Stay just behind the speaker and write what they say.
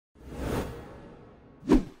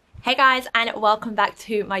Hey guys, and welcome back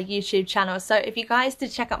to my YouTube channel. So if you guys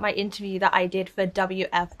did check out my interview that I did for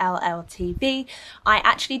WFLL TV, I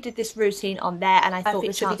actually did this routine on there, and I thought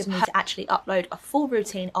this would be the time to actually upload a full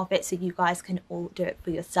routine of it so you guys can all do it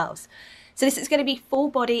for yourselves. So this is going to be full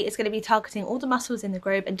body, it's going to be targeting all the muscles in the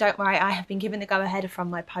group, and don't worry, I have been given the go ahead from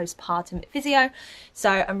my postpartum physio,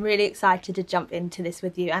 so I'm really excited to jump into this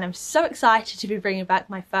with you, and I'm so excited to be bringing back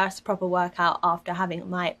my first proper workout after having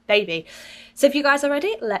my baby. So if you guys are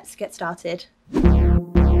ready, let's get started.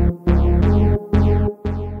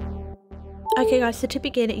 Okay guys, so to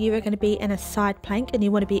begin, you are going to be in a side plank and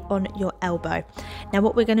you want to be on your elbow. Now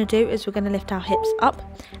what we're going to do is we're going to lift our hips up,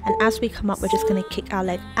 and as we come up we're just going to kick our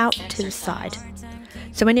leg out to the side.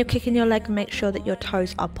 So when you're kicking your leg, make sure that your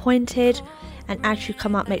toes are pointed, and as you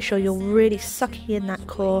come up make sure you're really sucking in that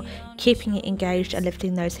core, keeping it engaged and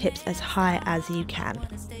lifting those hips as high as you can.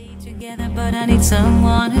 But I need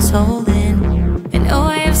someone who's holding, and oh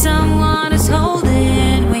I have someone who's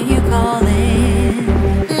holding when you call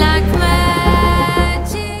it like magic.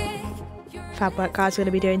 Fab work guys, we're going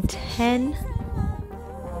to be doing 10.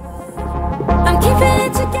 I'm keeping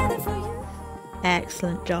it together for you.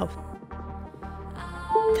 Excellent job.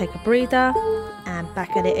 Take a breather and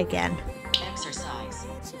back at it again. Exercise.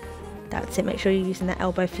 That's it, make sure you're using that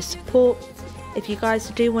elbow for support. If you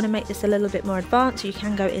guys do want to make this a little bit more advanced, you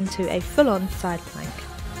can go into a full-on side plank.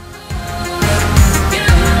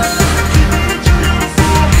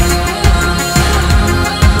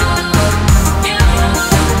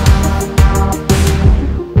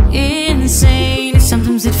 Insane,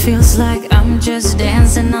 sometimes it feels like I'm just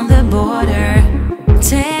dancing on the border.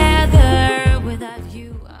 Tether without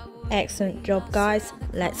you. Excellent job guys.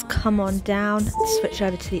 Let's come on down, switch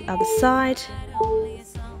over to the other side.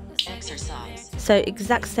 Exercise. So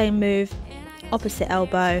exact same move, opposite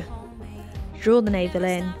elbow, draw the navel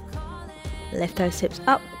in, lift those hips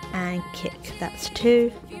up and kick. That's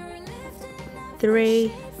 2,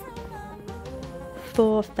 3,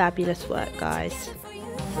 4, fabulous work guys.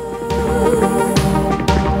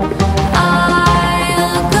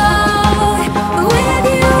 I'll go with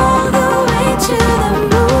you all the way to the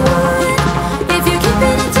moon if you're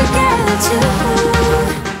keeping it together too.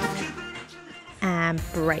 And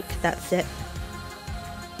break, that's it.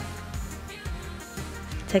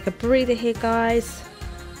 Take a breather here guys,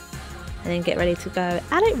 and then get ready to go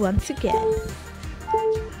at it once again.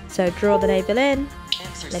 So draw the navel in,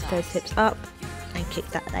 lift those hips up and kick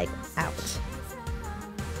that leg out.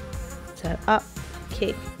 So up,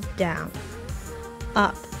 kick, down,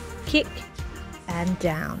 up, kick and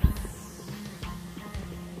down.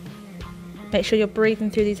 Make sure you're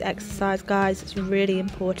breathing through these exercises guys, it's really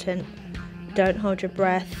important. Don't hold your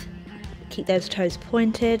breath, keep those toes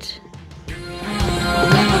pointed.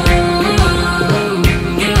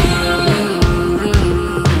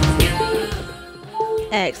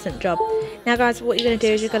 Excellent job. Now guys, what you're going to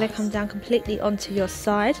do is you're going to come down completely onto your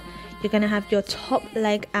side. You're going to have your top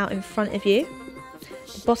leg out in front of you,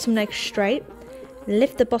 the bottom leg straight,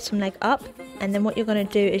 lift the bottom leg up, and then what you're going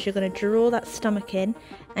to do is you're going to draw that stomach in,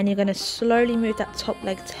 and you're going to slowly move that top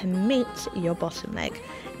leg to meet your bottom leg.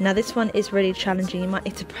 Now this one is really challenging, you might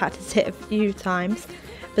need to practice it a few times,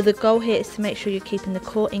 but the goal here is to make sure you're keeping the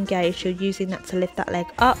core engaged, you're using that to lift that leg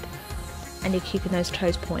up, and you're keeping those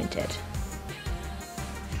toes pointed.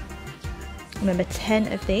 Remember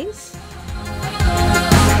 10 of these.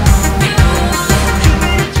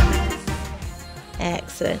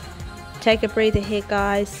 Excellent. Take a breather here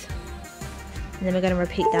guys, and then we're going to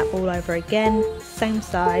repeat that all over again, same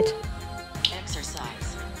side.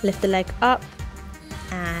 Exercise. Lift the leg up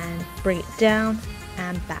and bring it down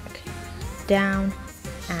and back, down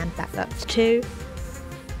and back. That's 2,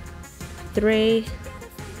 3,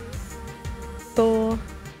 4,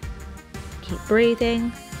 keep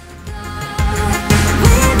breathing.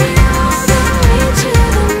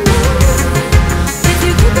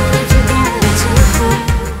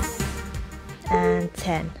 And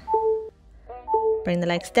 10. Bring the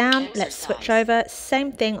legs down, let's switch over,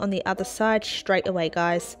 same thing on the other side straight away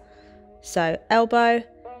guys. So elbow,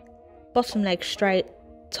 bottom leg straight,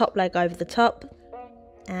 top leg over the top,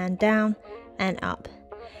 and down and up.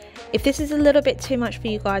 If this is a little bit too much for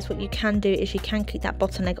you guys, what you can do is you can keep that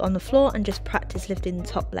bottom leg on the floor and just practice lifting the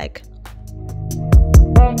top leg.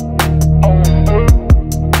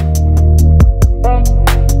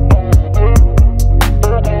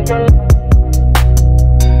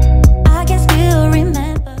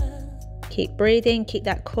 Keep breathing, keep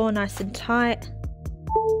that core nice and tight.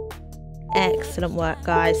 Excellent work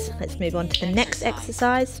guys. Let's move on to the next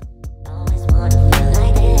exercise.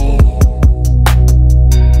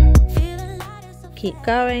 Keep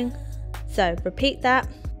going. So repeat that.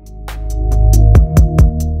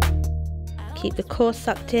 Keep the core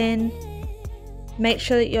sucked in. Make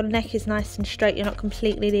sure that your neck is nice and straight, you're not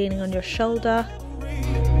completely leaning on your shoulder.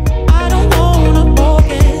 I don't wanna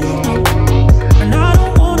forget, and I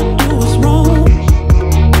don't wanna do what's wrong.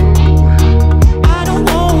 I don't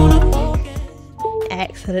wanna forget.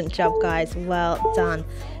 Excellent job, guys, well done.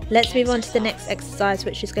 Let's move on to the next exercise,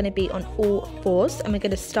 which is going to be on all fours, and we're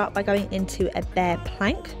going to start by going into a bear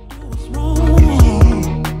plank.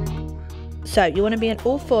 So you want to be on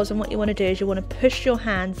all fours, and what you want to do is you want to push your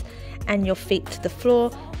hands and your feet to the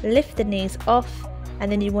floor, lift the knees off,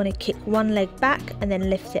 and then you want to kick one leg back and then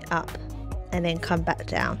lift it up and then come back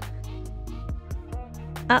down,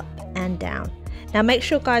 up and down. Now make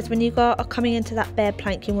sure, guys, when you are coming into that bear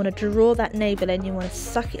plank, you want to draw that navel in, you want to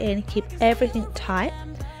suck it in, keep everything tight.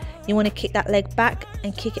 You want to kick that leg back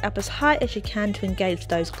and kick it up as high as you can to engage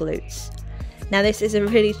those glutes. Now this is a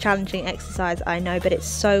really challenging exercise, I know, but it's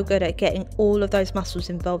so good at getting all of those muscles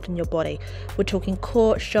involved in your body. We're talking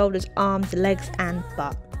core, shoulders, arms, legs and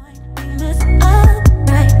butt.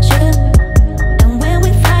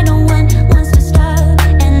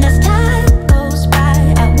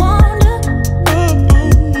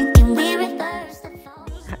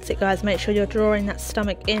 That's it, guys, make sure you're drawing that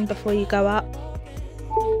stomach in before you go up.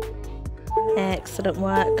 Excellent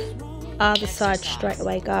work. Other side straight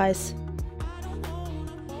away, guys.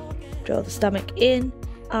 Draw the stomach in,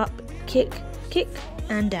 up, kick, kick,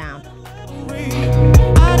 and down.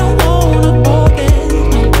 I don't wanna forget,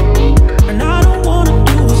 and I don't wanna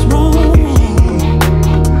do what's wrong.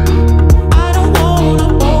 I don't wanna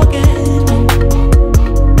forget,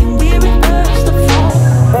 and we reverse the fall.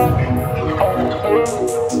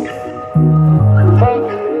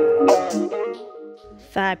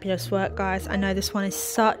 Fabulous work, guys. I know this one is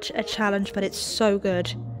such a challenge, but it's so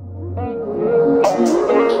good.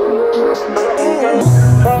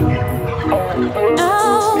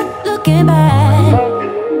 Oh, looking back,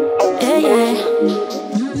 yeah, yeah.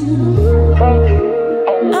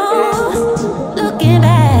 Oh, looking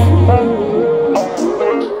back.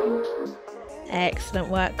 Excellent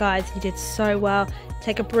work, guys. You did so well.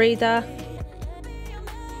 Take a breather.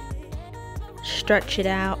 Stretch it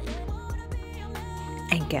out.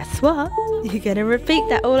 And guess what? You're going to repeat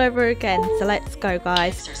that all over again. So let's go,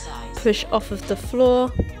 guys. Push off of the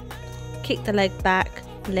floor. Kick the leg back.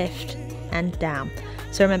 Lift and down.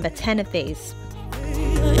 So remember, 10 of these.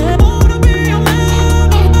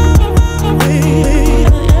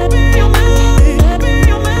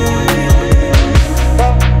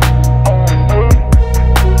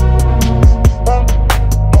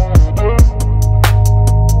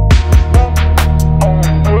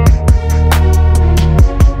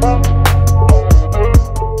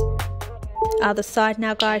 Other side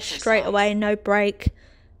now, guys, straight away, no break.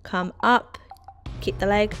 Come up, keep the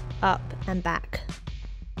leg up and back.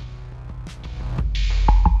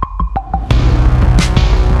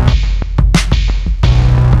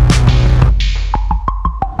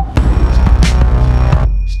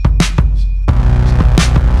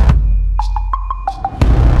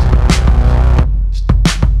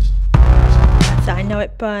 So I know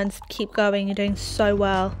it burns, keep going, you're doing so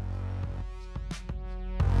well.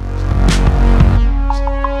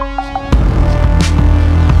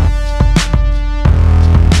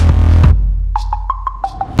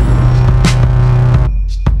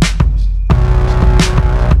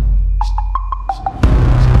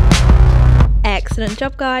 Excellent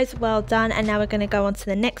job, guys, well done. And now we're going to go on to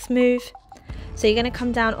the next move. So you're going to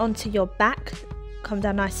come down onto your back, come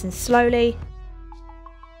down nice and slowly.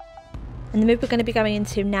 And the move we're going to be going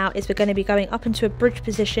into now is we're going to be going up into a bridge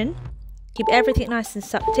position. Keep everything nice and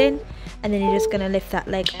sucked in, and then you're just going to lift that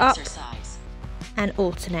leg up and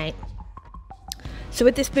alternate. So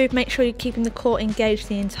with this move, make sure you're keeping the core engaged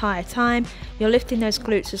the entire time. You're lifting those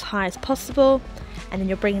glutes as high as possible, and then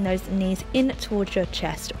you're bringing those knees in towards your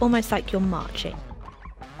chest, almost like you're marching.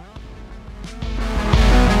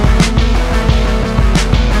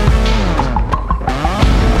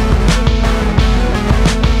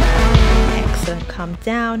 Excellent, come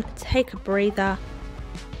down, take a breather,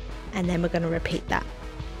 and then we're going to repeat that.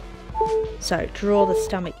 So draw the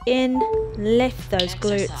stomach in, lift those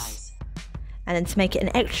glutes, and then to make it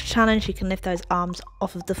an extra challenge, you can lift those arms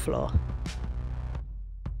off of the floor.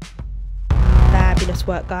 Fabulous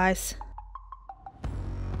work, guys.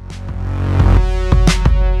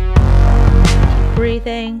 Keep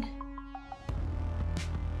breathing.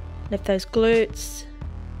 Lift those glutes.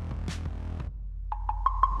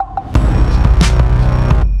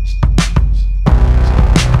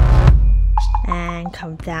 And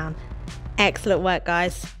come down. Excellent work,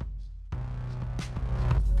 guys.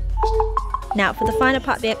 Now for the final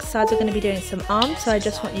part of the exercise, we're going to be doing some arms, so I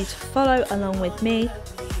just want you to follow along with me.